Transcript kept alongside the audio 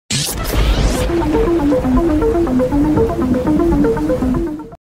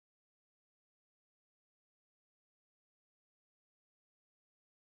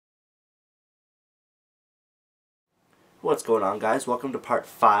What's going on, guys? Welcome to part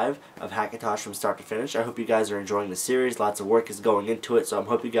 5 of Hackintosh from start to finish. I hope you guys are enjoying the series. Lots of work is going into it, so I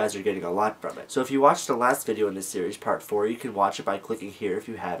hope you guys are getting a lot from it. So if you watched the last video in this series, part 4, you can watch it by clicking here if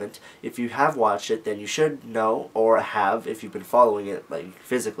you haven't. If you have watched it, then you should know, or have, if you've been following it like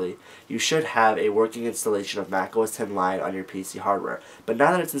physically, you should have a working installation of Mac OS X Lion on your PC hardware. But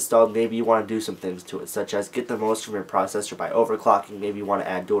now that it's installed, maybe you want to do some things to it, such as get the most from your processor by overclocking. Maybe you want to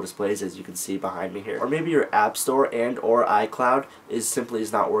add dual displays, as you can see behind me here. Or maybe your App Store and or iCloud simply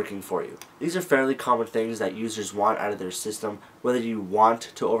is not working for you. These are fairly common things that users want out of their system, whether you want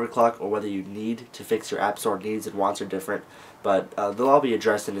to overclock or whether you need to fix your App Store. Needs and wants are different, but they'll all be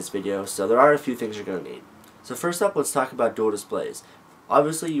addressed in this video, so there are a few things you're going to need. So first up, let's talk about dual displays.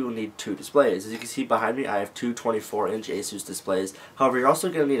 Obviously, you will need two displays. As you can see behind me, I have two 24-inch Asus displays. However, you're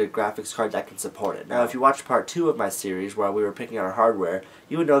also going to need a graphics card that can support it. Now, if you watched part 2 of my series where we were picking out our hardware,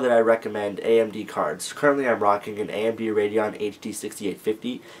 you would know that I recommend AMD cards. Currently, I'm rocking an AMD Radeon HD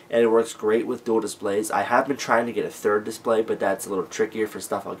 6850, and it works great with dual displays. I have been trying to get a third display, but that's a little trickier for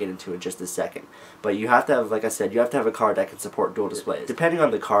stuff I'll get into in just a second. But you have to have, like I said, you have to have a card that can support dual displays. Depending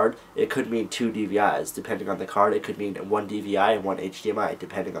on the card, it could mean 2 DVIs. Depending on the card, it could mean 1 DVI and 1 HDMI.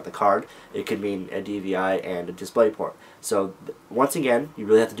 Depending on the card, it could mean a DVI and a DisplayPort. So once again, you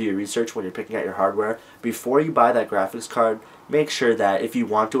really have to do your research when you're picking out your hardware. Before you buy that graphics card, make sure that if you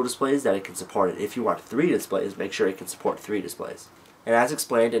want dual displays, that it can support it. If you want 3 displays, make sure it can support 3 displays. And as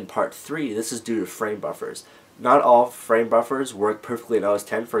explained in part 3, this is due to frame buffers. Not all frame buffers work perfectly in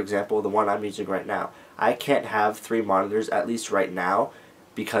OS X. For example, the one I'm using right now. I can't have 3 monitors, at least right now,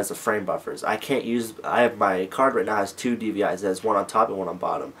 because of frame buffers. I have my card right now has 2 DVIs. It has one on top and one on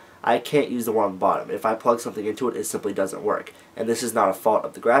bottom. I can't use the one on bottom. If I plug something into it, it simply doesn't work. And this is not a fault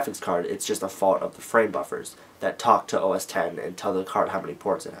of the graphics card, it's just a fault of the frame buffers that talk to OS X and tell the card how many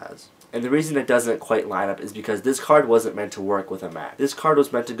ports it has. And the reason it doesn't quite line up is because this card wasn't meant to work with a Mac. This card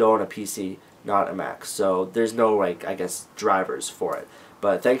was meant to go on a PC, not a Mac. So there's no, like, I guess, drivers for it.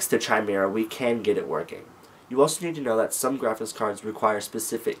 But thanks to Chimera, we can get it working. You also need to know that some graphics cards require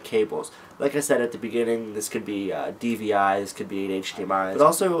specific cables. Like I said at the beginning, this could be DVI, this could be an HDMI. But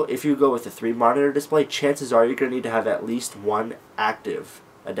also, if you go with a 3-monitor display, chances are you're going to need to have at least one active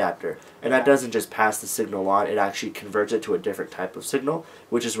adapter. And that doesn't just pass the signal on, it actually converts it to a different type of signal,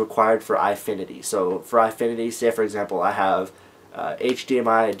 which is required for iFinity. So for iFinity, say for example, I have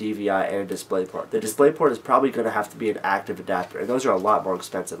HDMI, a DVI, and a DisplayPort. The DisplayPort is probably going to have to be an active adapter, and those are a lot more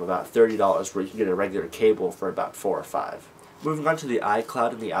expensive, about $30, where you can get a regular cable for about $4 or $5. Moving on to the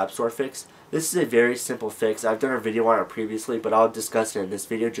iCloud and the App Store fix. This is a very simple fix. I've done a video on it previously, but I'll discuss it in this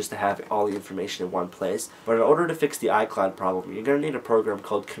video just to have all the information in one place. But in order to fix the iCloud problem, you're going to need a program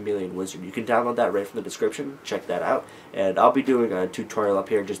called Chameleon Wizard. You can download that right from the description. Check that out. And I'll be doing a tutorial up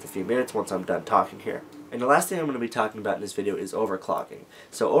here in just a few minutes once I'm done talking here. And the last thing I'm going to be talking about in this video is overclocking.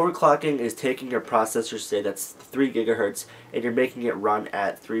 So overclocking is taking your processor, say that's 3 GHz, and you're making it run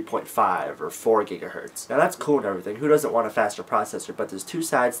at 3.5 or 4 GHz. Now that's cool and everything. Who doesn't want a faster processor? But there's two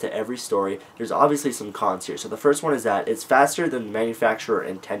sides to every story. There's obviously some cons here. So the first one is that it's faster than the manufacturer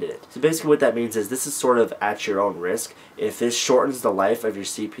intended it. So basically what that means is this is sort of at your own risk. If this shortens the life of your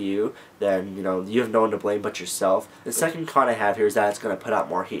CPU, then you have no one to blame but yourself. The second con I have here is that it's going to put out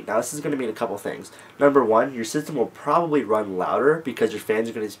more heat. Now this is going to mean a couple things. Number one, your system will probably run louder because your fans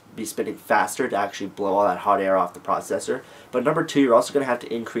are going to be spinning faster to actually blow all that hot air off the processor. But number two, you're also going to have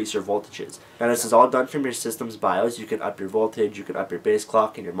to increase your voltages. Now this is all done from your system's BIOS. You can up your voltage, you can up your base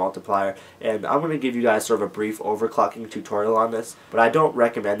clock and your multiplier, and I'm going to give you guys sort of a brief overclocking tutorial on this, but I don't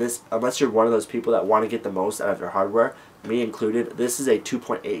recommend this unless you're one of those people that want to get the most out of their hardware, me included. This is a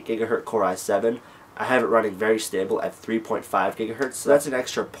 2.8 GHz Core i7. I have it running very stable at 3.5 GHz, so that's an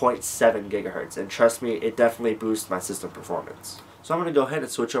extra 0.7 GHz, and trust me, it definitely boosts my system performance. So I'm going to go ahead and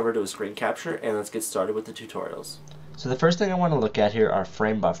switch over to a screen capture, and let's get started with the tutorials. So the first thing I want to look at here are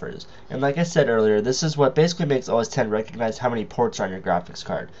frame buffers. And like I said earlier, this is what basically makes OS X recognize how many ports are on your graphics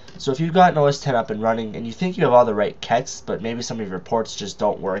card. So if you've got an OS X up and running and you think you have all the right kexts, but maybe some of your ports just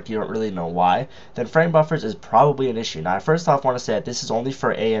don't work, you don't really know why, then frame buffers is probably an issue. Now I first off want to say that this is only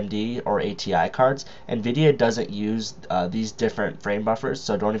for AMD or ATI cards. NVIDIA doesn't use these different frame buffers,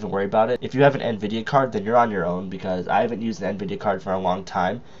 so don't even worry about it. If you have an NVIDIA card, then you're on your own, because I haven't used an NVIDIA card for a long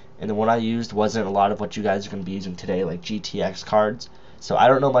time. And the one I used wasn't a lot of what you guys are going to be using today, like GTX cards. So I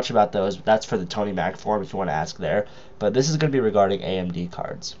don't know much about those. That's for the TonyMac forum if you want to ask there. But this is going to be regarding AMD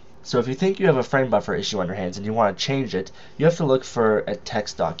cards. So if you think you have a frame buffer issue on your hands and you want to change it, you have to look for a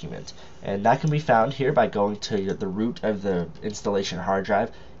text document. And that can be found here by going to the root of the installation hard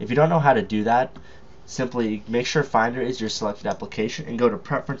drive. If you don't know how to do that, simply make sure Finder is your selected application and go to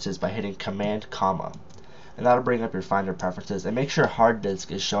Preferences by hitting Command, comma. and that'll bring up your Finder preferences, and make sure hard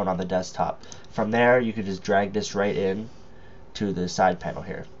disk is shown on the desktop. From there, you can just drag this right in to the side panel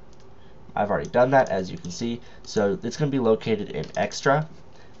here. I've already done that, as you can see. So it's going to be located in extra,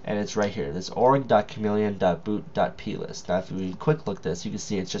 and it's right here, this org.chameleon.boot.plist. Now if we quick look this, you can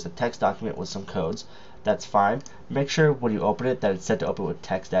see it's just a text document with some codes. That's fine. Make sure when you open it that it's set to open with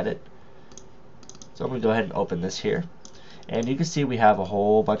text edit. So I'm going to go ahead and open this here, and you can see we have a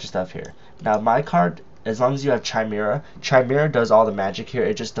whole bunch of stuff here. Now my card, as long as you have Chimera does all the magic here.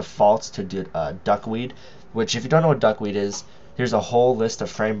 It just defaults to duckweed, which if you don't know what duckweed is, here's a whole list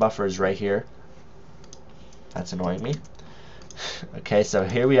of frame buffers right here. That's annoying me. Okay, so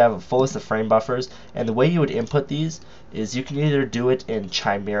here we have a full list of frame buffers, and the way you would input these is you can either do it in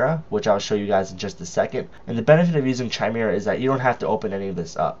Chimera, which I'll show you guys in just a second, and the benefit of using Chimera is that you don't have to open any of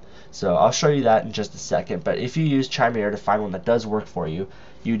this up. So I'll show you that in just a second, but if you use Chimera to find one that does work for you,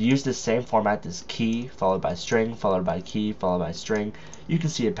 you'd use the same format, this key followed by string followed by key followed by string. You can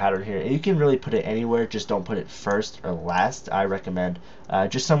see a pattern here, and you can really put it anywhere, just don't put it first or last. I recommend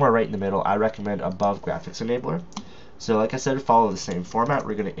just somewhere right in the middle. I recommend above graphics enabler. So like I said, follow the same format.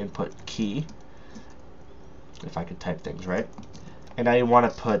 We're going to input key, if I could type things right, and now you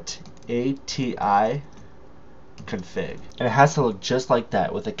want to put ATI config, and it has to look just like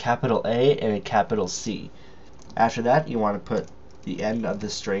that with a capital A and a capital C. After that, you want to put the end of the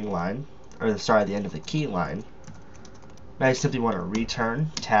string line, or sorry, the end of the key line. Now you simply want to return,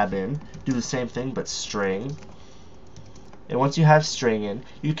 tab in, do the same thing but string. And once you have string in,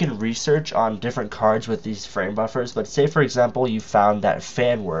 you can research on different cards with these frame buffers, but say for example you found that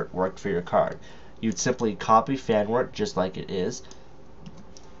fanwort worked for your card. You'd simply copy fanwort just like it is,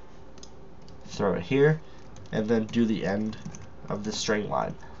 throw it here, and then do the end of the string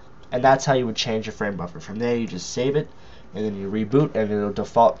line. And that's how you would change your frame buffer. From there you just save it, and then you reboot, and it'll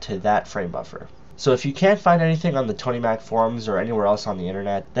default to that frame buffer. So if you can't find anything on the TonyMac forums or anywhere else on the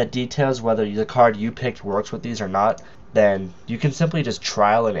internet that details whether the card you picked works with these or not, then you can simply just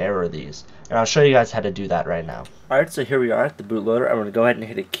trial and error these. And I'll show you guys how to do that right now. Alright, so here we are at the bootloader. I'm going to go ahead and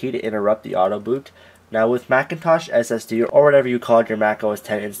hit a key to interrupt the auto boot. Now with Hackintosh SSD, or whatever you call it, your Mac OS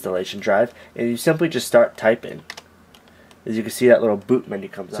X installation drive, and you simply just start typing. As you can see, that little boot menu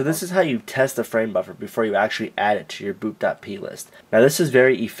comes up. So this is how you test the frame buffer before you actually add it to your boot.plist. Now this is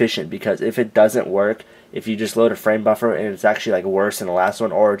very efficient, because if it doesn't work, if you just load a frame buffer and it's actually like worse than the last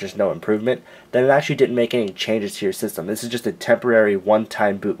one or just no improvement, then it actually didn't make any changes to your system. This is just a temporary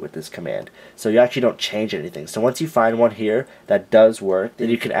one-time boot with this command. So you actually don't change anything. So once you find one here that does work, then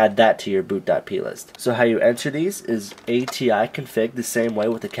you can add that to your boot.plist. So how you enter these is ATI config the same way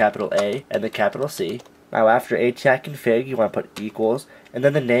with the capital A and the capital C. Now after ATI config, you want to put equals and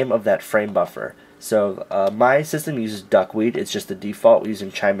then the name of that frame buffer. So my system uses duckweed. It's just the default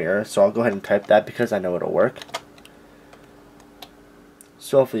using Chimera, so I'll go ahead and type that because I know it'll work.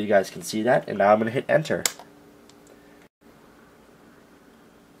 So hopefully you guys can see that, and now I'm going to hit enter.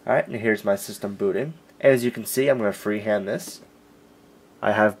 Alright, and here's my system booting. And as you can see, I'm going to freehand this.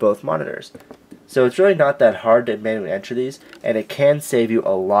 I have both monitors. So it's really not that hard to manually enter these, and it can save you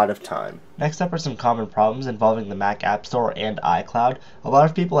a lot of time. Next up are some common problems involving the Mac App Store and iCloud. A lot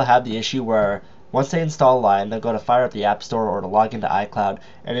of people have the issue where once they install Lion, they'll go to fire up the App Store or to log into iCloud,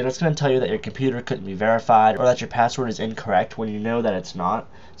 and it's going to tell you that your computer couldn't be verified or that your password is incorrect when you know that it's not.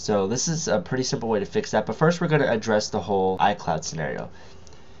 So this is a pretty simple way to fix that, but first we're going to address the whole iCloud scenario.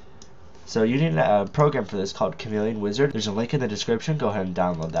 So you need a program for this called Chameleon Wizard. There's a link in the description. Go ahead and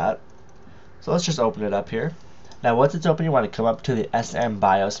download that. So let's just open it up here. Now once it's open, you want to come up to the SM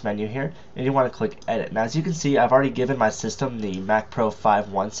BIOS menu here, and you want to click Edit. Now as you can see, I've already given my system the Mac Pro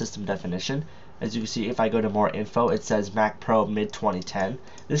 5.1 system definition. As you can see, if I go to more info, it says Mac Pro mid 2010.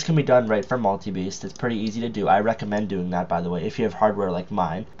 This can be done right from Multibeast. It's pretty easy to do. I recommend doing that, by the way, if you have hardware like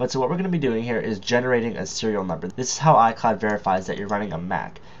mine. But so what we're going to be doing here is generating a serial number. This is how iCloud verifies that you're running a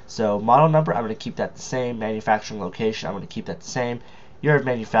Mac. So model number, I'm going to keep that the same. Manufacturing location, I'm going to keep that the same. Year of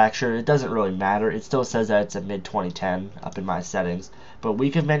manufacture, it doesn't really matter. It still says that it's a mid 2010 up in my settings. But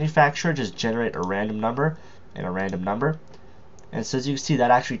week of manufacture, just generate a random number and a random number. And so as you can see,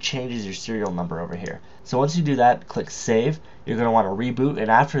 that actually changes your serial number over here. So once you do that, click Save. You're going to want to reboot, and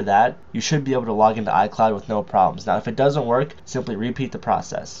after that, you should be able to log into iCloud with no problems. Now, if it doesn't work, simply repeat the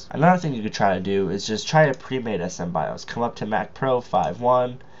process. Another thing you could try to do is just try a pre-made SM BIOS. Come up to Mac Pro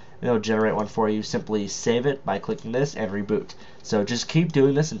 5.1, it'll generate one for you. Simply save it by clicking this and reboot. So just keep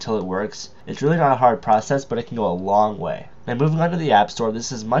doing this until it works. It's really not a hard process, but it can go a long way. Now moving on to the App Store,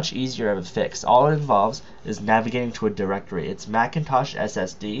 this is much easier of a fix. All it involves is navigating to a directory. It's Hackintosh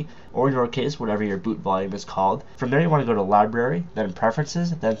SSD, or in your case, whatever your boot volume is called. From there you want to go to Library, then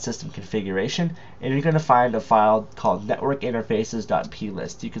Preferences, then System Configuration, and you're going to find a file called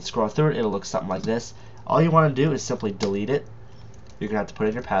networkinterfaces.plist. You can scroll through it, it'll look something like this. All you want to do is simply delete it. You're going to have to put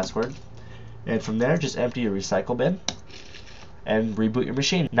in your password. And from there, just empty your recycle bin and reboot your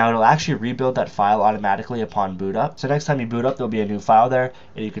machine. Now it'll actually rebuild that file automatically upon boot up. So next time you boot up, there'll be a new file there,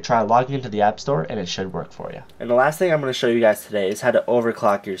 and you can try logging into the App Store and it should work for you. And the last thing I'm going to show you guys today is how to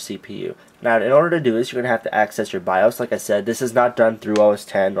overclock your CPU. Now in order to do this, you're going to have to access your BIOS. Like I said, this is not done through OS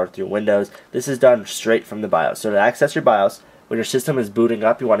X or through Windows. This is done straight from the BIOS. So to access your BIOS, when your system is booting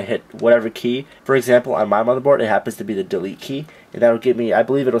up, you want to hit whatever key. For example, on my motherboard, it happens to be the delete key, and that'll get me, I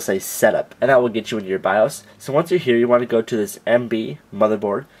believe it'll say setup, and that will get you into your BIOS. So once you're here, you want to go to this MB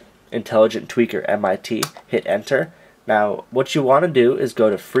motherboard, Intelligent Tweaker MIT, hit enter. Now, what you want to do is go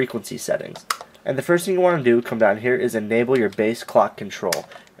to frequency settings. And the first thing you want to do, come down here, is enable your base clock control.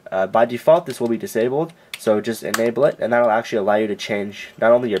 By default, this will be disabled, so just enable it, and that'll actually allow you to change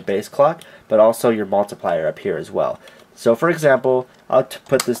not only your base clock, but also your multiplier up here as well. So for example, I'll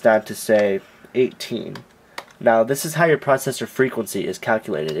put this down to say 18. Now this is how your processor frequency is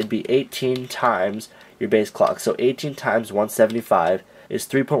calculated. It'd be 18 times your base clock. So 18 times 175 is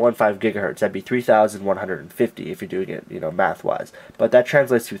 3.15 gigahertz. That'd be 3,150 if you're doing it, math-wise. But that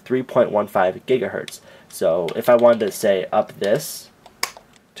translates to 3.15 gigahertz. So if I wanted to say up this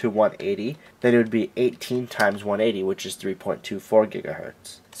to 180, then it would be 18 times 180, which is 3.24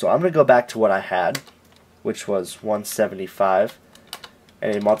 gigahertz. So I'm going to go back to what I had, which was 175,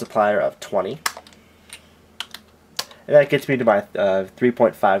 and a multiplier of 20. And that gets me to my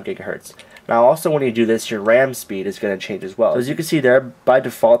 3.5 gigahertz. Now also when you do this, your RAM speed is going to change as well. So as you can see there, by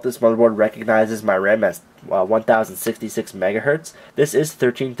default this motherboard recognizes my RAM as 1066 megahertz. This is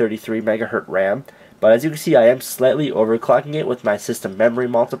 1333 megahertz RAM. But as you can see, I am slightly overclocking it with my system memory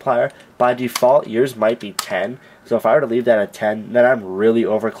multiplier. By default, yours might be 10. So if I were to leave that at 10, then I'm really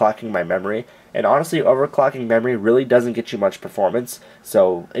overclocking my memory. And honestly, overclocking memory really doesn't get you much performance,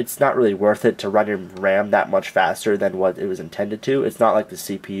 so it's not really worth it to run your RAM that much faster than what it was intended to. It's not like the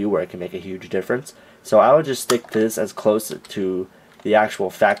CPU where it can make a huge difference. So I would just stick to this as close to the actual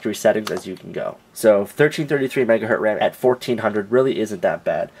factory settings as you can go. So 1333 megahertz RAM at 1400 really isn't that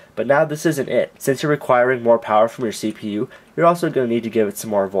bad. But now this isn't it. Since you're requiring more power from your CPU, you're also going to need to give it some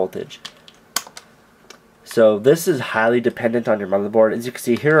more voltage. So this is highly dependent on your motherboard. As you can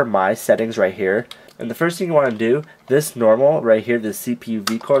see, here are my settings right here. And the first thing you want to do, this normal right here, the CPU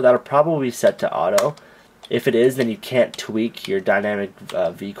vCore, that'll probably be set to auto. If it is, then you can't tweak your dynamic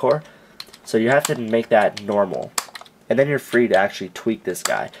vCore. So you have to make that normal. And then you're free to actually tweak this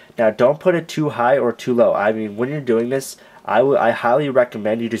guy. Now don't put it too high or too low. I mean, when you're doing this, I highly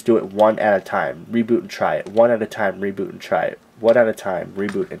recommend you just do it one at a time. Reboot and try it. One at a time, reboot and try it. One at a time,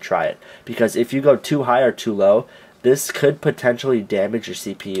 reboot and try it. Because if you go too high or too low, this could potentially damage your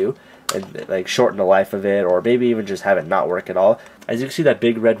CPU and like shorten the life of it, or maybe even just have it not work at all. As you can see that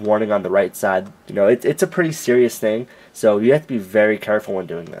big red warning on the right side, it's a pretty serious thing, so you have to be very careful when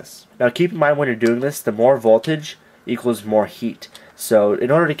doing this. Now keep in mind when you're doing this, the more voltage equals more heat. So in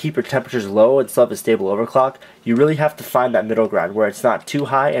order to keep your temperatures low and still have a stable overclock, you really have to find that middle ground where it's not too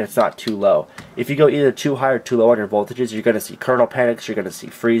high and it's not too low. If you go either too high or too low on your voltages, you're going to see kernel panics, you're going to see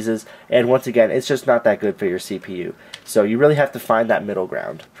freezes, and once again, it's just not that good for your CPU. So you really have to find that middle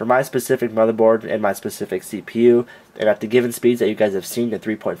ground. For my specific motherboard and my specific CPU, and at the given speeds that you guys have seen at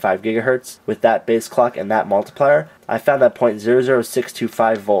 3.5 gigahertz, with that base clock and that multiplier, I found that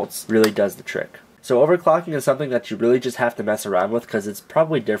 0.00625 volts really does the trick. So overclocking is something that you really just have to mess around with because it's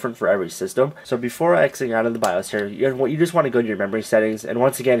probably different for every system. So before exiting out of the BIOS here, you just want to go to your memory settings, and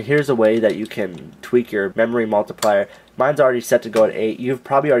once again, here's a way that you can tweak your memory multiplier. Mine's already set to go at 8. You've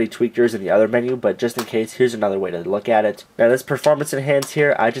probably already tweaked yours in the other menu, but just in case, here's another way to look at it. Now this performance enhanced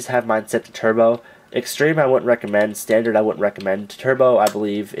here, I just have mine set to turbo. Extreme I wouldn't recommend, standard I wouldn't recommend. Turbo I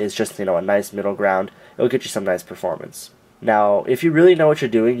believe is just a nice middle ground. It'll get you some nice performance. Now, if you really know what you're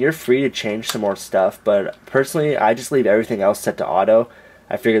doing, you're free to change some more stuff, but personally, I just leave everything else set to auto.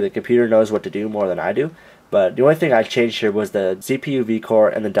 I figure the computer knows what to do more than I do, but the only thing I changed here was the CPU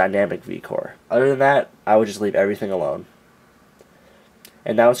vCore and the dynamic vCore. Other than that, I would just leave everything alone.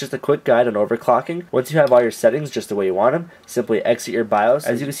 And now it's just a quick guide on overclocking. Once you have all your settings just the way you want them, simply exit your BIOS.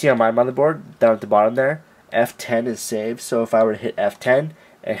 As you can see on my motherboard, down at the bottom there, F10 is saved, so if I were to hit F10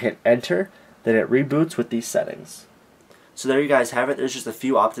 and hit enter, then it reboots with these settings. So there you guys have it. There's just a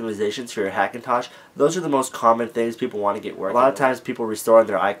few optimizations for your Hackintosh. Those are the most common things people want to get working. A lot of times people restoring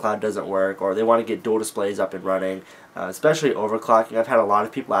their iCloud doesn't work, or they want to get dual displays up and running, especially overclocking. I've had a lot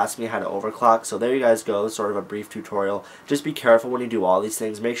of people ask me how to overclock, so there you guys go, sort of a brief tutorial. Just be careful when you do all these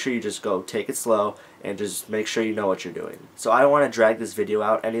things. Make sure you just go take it slow and just make sure you know what you're doing. So I don't want to drag this video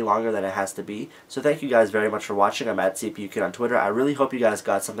out any longer than it has to be. So thank you guys very much for watching. I'm at CPUKid on Twitter. I really hope you guys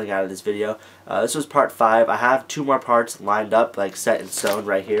got something out of this video. This was part 5. I have 2 more parts lined up, like set in stone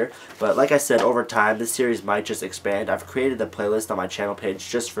right here. But like I said, over time, this series might just expand. I've created a playlist on my channel page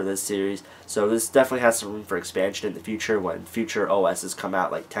just for this series. So this definitely has some room for expansion in the future when future OSs come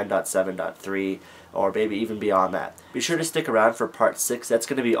out, like 10.7.3. or maybe even beyond that. Be sure to stick around for part 6. That's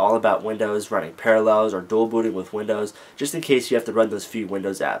going to be all about Windows running Parallels or dual booting with Windows, just in case you have to run those few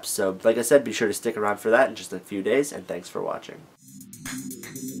Windows apps. So like I said, be sure to stick around for that in just a few days, and thanks for watching.